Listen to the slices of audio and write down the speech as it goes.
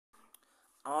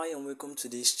Hi and welcome to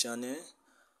this channel.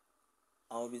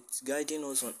 I'll be guiding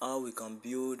us on how we can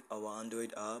build our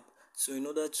Android app. So in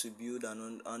order to build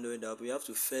an Android app, we have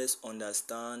to first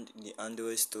understand the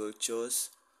Android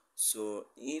structures. So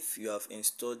if you have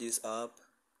installed this app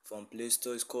from Play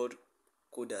Store, it's called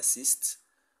Code Assist.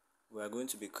 We are going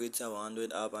to be creating our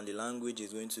Android app and the language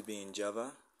is going to be in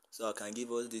Java. So I can give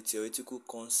us the theoretical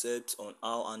concepts on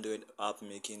how Android app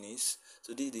making is.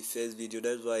 So this is the first video.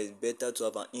 That's why it's better to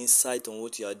have an insight on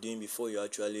what you are doing before you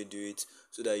actually do it,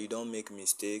 so that you don't make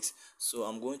mistakes. So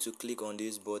I'm going to click on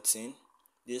this button,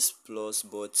 this plus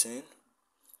button,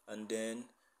 and then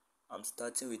I'm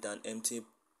starting with an empty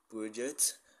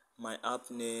project. My app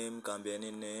name can be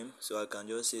any name, so I can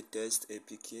just say test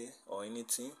apk or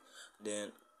anything.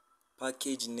 Then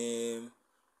package name,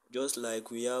 just like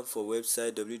we have for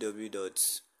website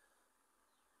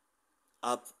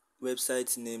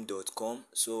www.appwebsitename.com.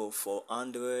 So for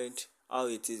Android, how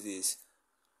it is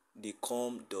the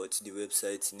com dot the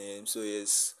website name, so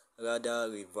it's rather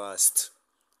reversed.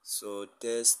 So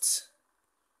test,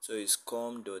 so it's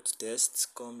com dot test.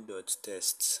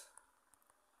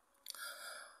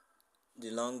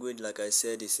 The language, like I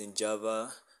said, is in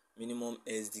Java. Minimum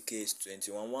SDK is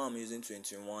 21. Why I'm using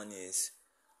 21 is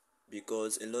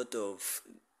because a lot of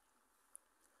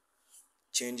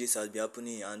changes has been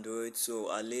happening in Android. So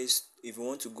at least if you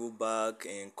want to go back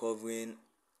and covering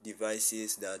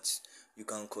devices that you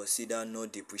can consider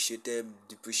not depreciated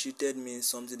means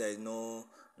something that is no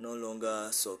longer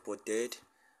supported.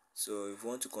 So if you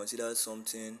want to consider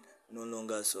something no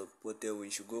longer supported, we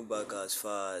should go back as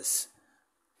far as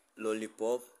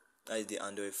Lollipop. That is the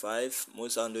Android 5.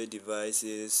 Most Android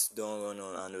devices don't run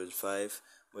on Android 5,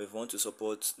 but if you want to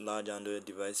support large Android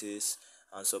devices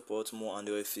and support more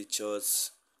Android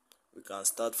features, we can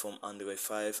start from Android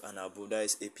 5 and above. That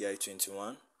is API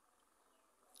 21.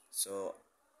 So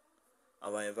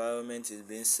our environment is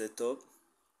being set up.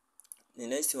 The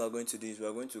next thing we are going to do is we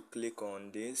are going to click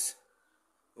on this.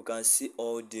 We can see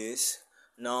all this.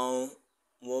 Now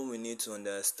what we need to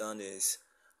understand is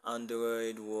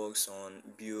Android works on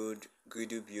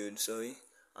Gradle build.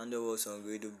 Android works on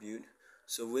Gradle build.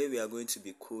 So where we are going to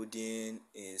be coding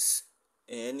is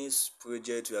in any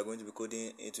project we are going to be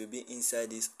coding, it will be inside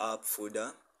this app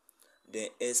folder. Then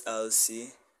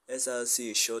SRC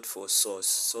is short for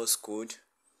source code.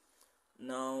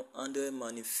 Now Android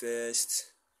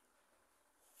manifest,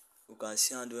 we can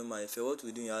see Android manifest. What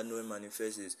we do in Android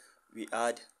manifest is we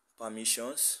add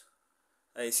permissions.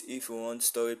 That is, if we want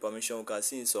storage permission, we can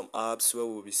see in some apps where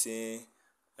we'll be seeing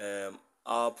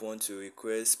app want to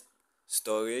request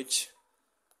storage,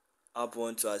 app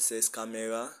want to access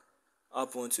camera,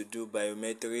 app want to do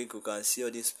biometric. We can see all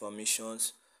these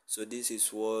permissions. So this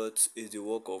is what is the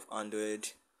work of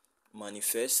Android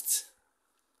manifest.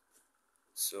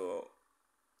 So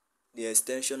the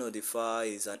extension of the file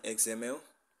is an XML.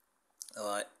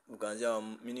 We can see our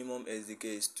minimum SDK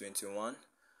is 21.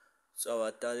 So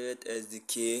our target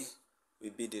SDK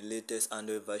will be the latest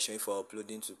Android version for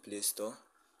uploading to Play Store,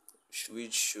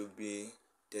 which should be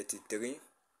 33.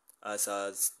 As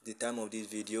the time of this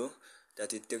video,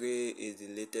 33 is the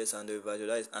latest Android version.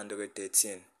 That is Android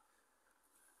 13.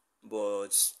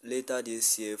 But later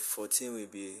this year, 14 will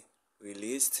be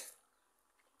released.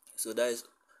 So that is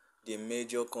the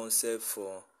major concept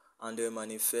for Android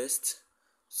manifest.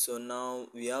 So now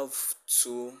we have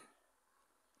two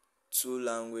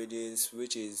languages,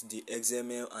 which is the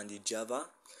XML and the Java.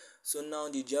 So now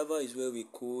the Java is where we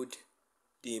code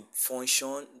the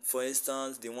function, for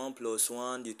instance the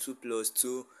 1+1, the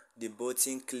 2+2, the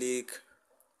button click,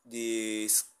 the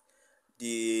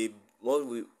what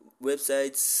we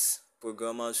websites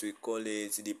programmers we call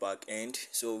it the back end.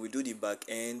 So we do the back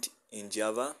end in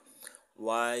Java,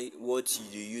 while what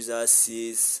the user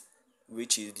sees,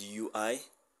 which is the UI,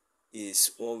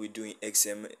 is what we do in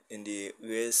XML in the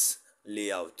REST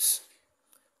layout.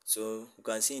 So you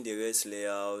can see in the REST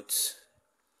layout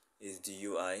is the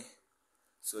UI.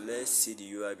 So let's see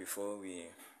the UI before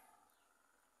we.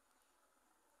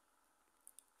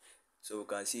 So we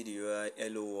can see the UI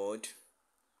hello world.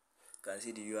 You can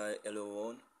see the UI hello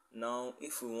world. Now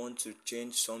if we want to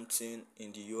change something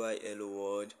in the UI hello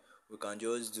world, we can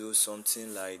just do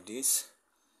something like this.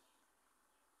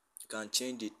 You can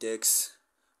change the text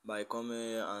by coming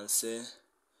here and say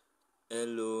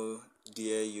hello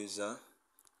dear user,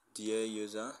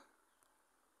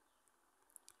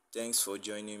 thanks for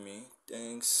joining me,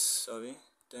 thanks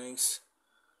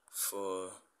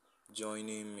for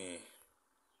joining me.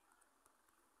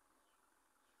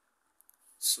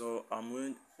 So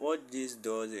what this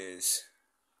does is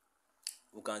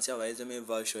we can see our XML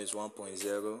version is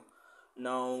 1.0.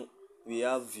 Now we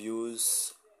have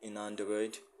views in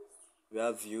Android. We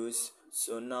have views.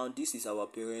 So now this is our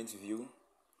parent view.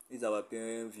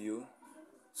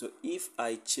 So if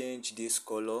I change this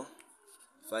color,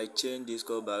 by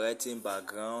writing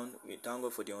background, we thank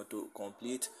God for the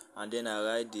autocomplete, and then I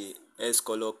write the S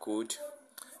color code.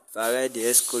 If I write the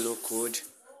S color code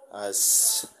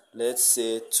as, let's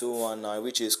say, 219,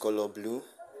 which is color blue.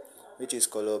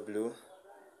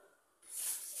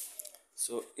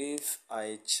 So if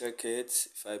I check it,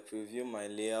 if I preview my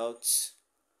layout,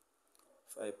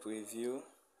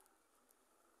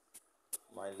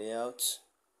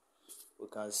 we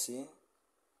can see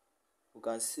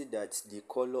that the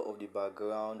color of the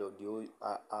background of the whole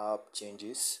app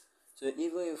changes. So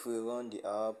even if we run the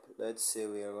app, let's say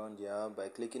we run the app by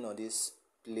clicking on this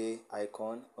play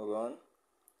icon, run,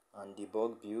 and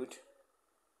debug build.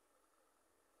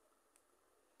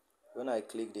 When I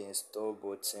click the install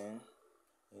button,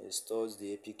 it installs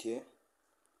the APK.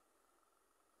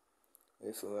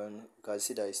 If we run, you can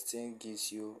see that it still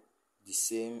gives you the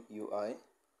same UI.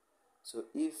 So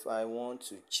if I want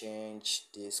to change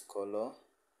this color,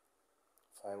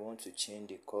 I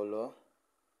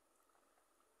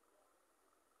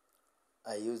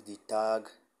use the tag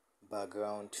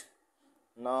background.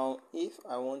 Now if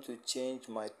I want to change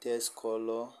my text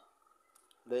color,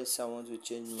 let's say I want to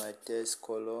change my text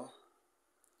color,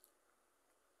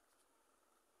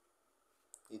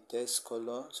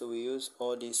 so we use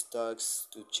all these tags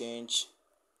to change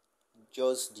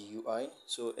just the UI.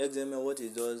 So XML, what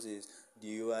it does is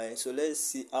the UI. So let's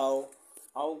see how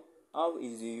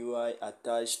is the UI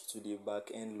attached to the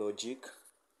backend logic.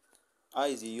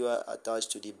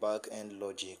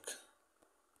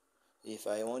 If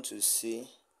I want to see,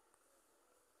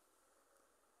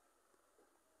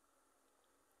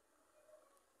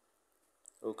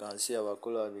 we can see our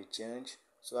color will change.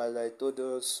 So as I told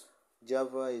us,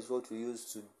 Java is what we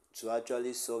use to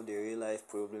actually solve the real life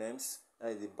problems.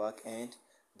 That is the back end,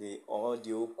 the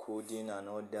audio coding and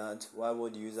all that, while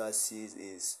what the user sees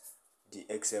is the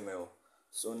XML.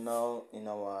 So now in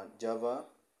our Java,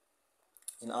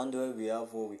 in Android, we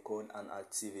have what we call an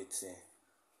activity.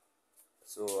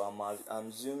 So I'm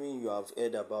assuming you have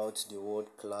heard about the word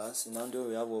class. In Android,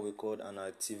 we have what we call an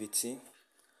activity.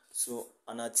 So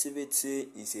an activity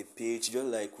is a page, just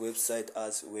like website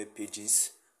has web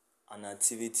pages. An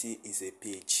activity is a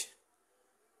page.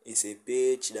 It's a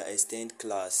page that extends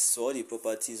class. So all the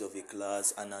properties of a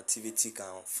class, an activity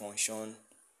can function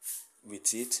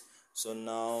with it. So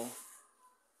now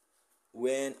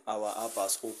when our app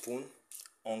has opened,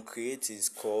 onCreate is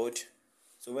called.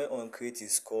 So when onCreate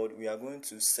is called, we are going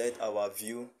to set our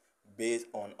view based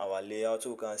on our layout.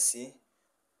 So we can see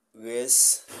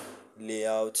res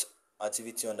layout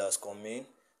activity underscore main,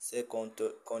 set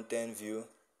content view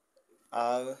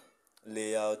r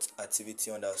layout activity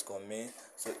underscore main.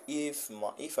 So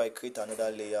if I create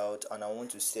another layout and I want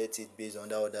to set it based on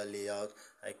that other layout,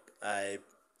 I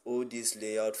hold this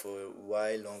layout for a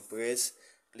while, long press,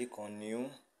 click on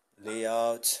new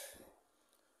layout,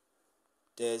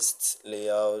 test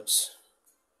layout.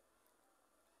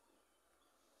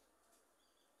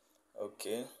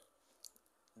 Okay,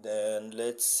 then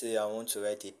let's say I want to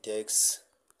write a text,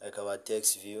 like our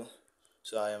text view.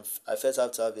 So I first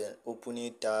have to have an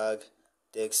opening tag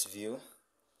text view.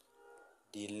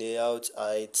 The layout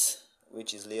height,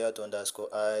 which is layout underscore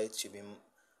height, should be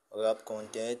wrap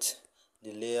content.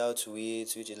 The layout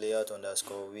width, which is layout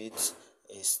underscore width,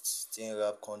 is still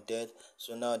wrap content.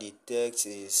 So now the text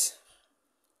is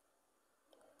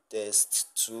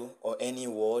text2 or any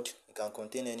word. It can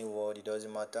contain any word, it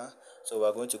doesn't matter. So we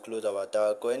are going to close our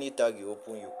tag, or any tag you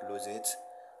open, you close it.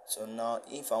 So now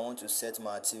if I want to set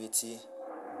my activity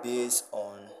based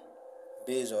on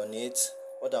it,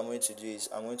 what I'm going to do is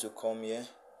I'm going to come here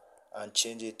and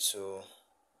change it to,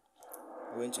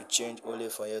 I'm going to change only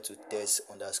from here to test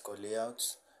underscore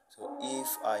layout. So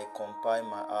if I compile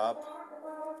my app,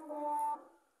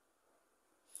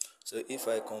 you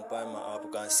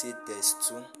can see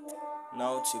test2.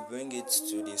 Now to bring it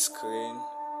to the screen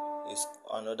is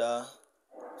another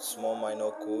small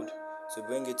minor code. To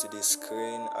bring it to the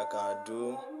screen, I can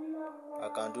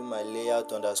do my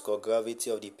layout underscore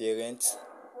gravity of the parent,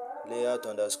 layout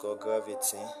underscore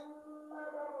gravity,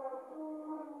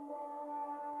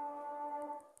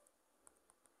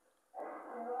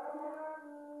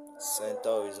 center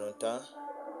horizontal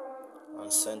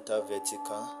and center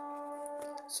vertical.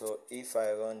 So if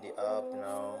I run the app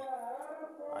now,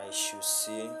 I should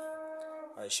see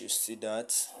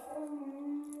that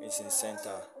it's in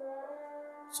center.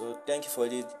 So thank you for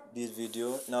this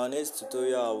video. Now next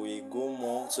tutorial we go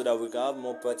more so that we can have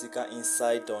more practical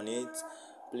insight on it.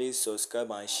 please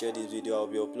subscribe and share this video. I'll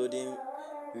be uploading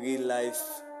real life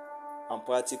and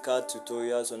practical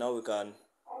tutorials on how we can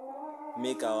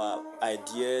make our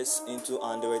ideas into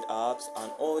Android apps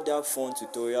and other fun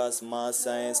tutorials, math,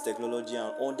 science, technology,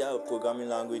 and other programming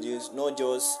languages, not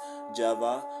just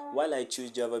Java. While I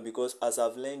choose Java because as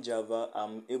I've learned Java,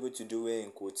 I'm able to do it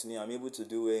in Kotlin, I'm able to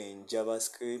do it in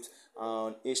JavaScript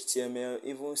and HTML,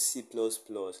 even C++,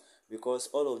 because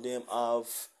all of them have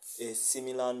a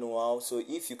similar know-how. So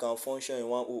if you can function in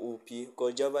one OOP,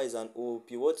 because Java is an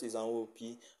OOP. What is an OOP?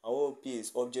 An OOP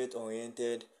is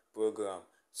object-oriented program.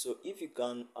 So if you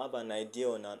can have an idea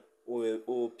on an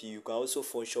OOP, you can also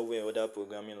function well in other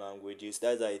programming languages.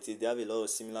 That's how it is. They have a lot of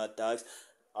similar tasks.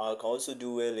 I can also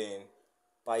do well in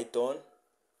Python.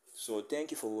 So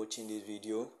thank you for watching this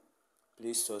video.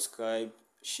 Please subscribe,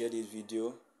 share this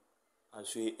video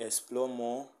as we explore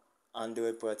more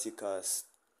Android practicals.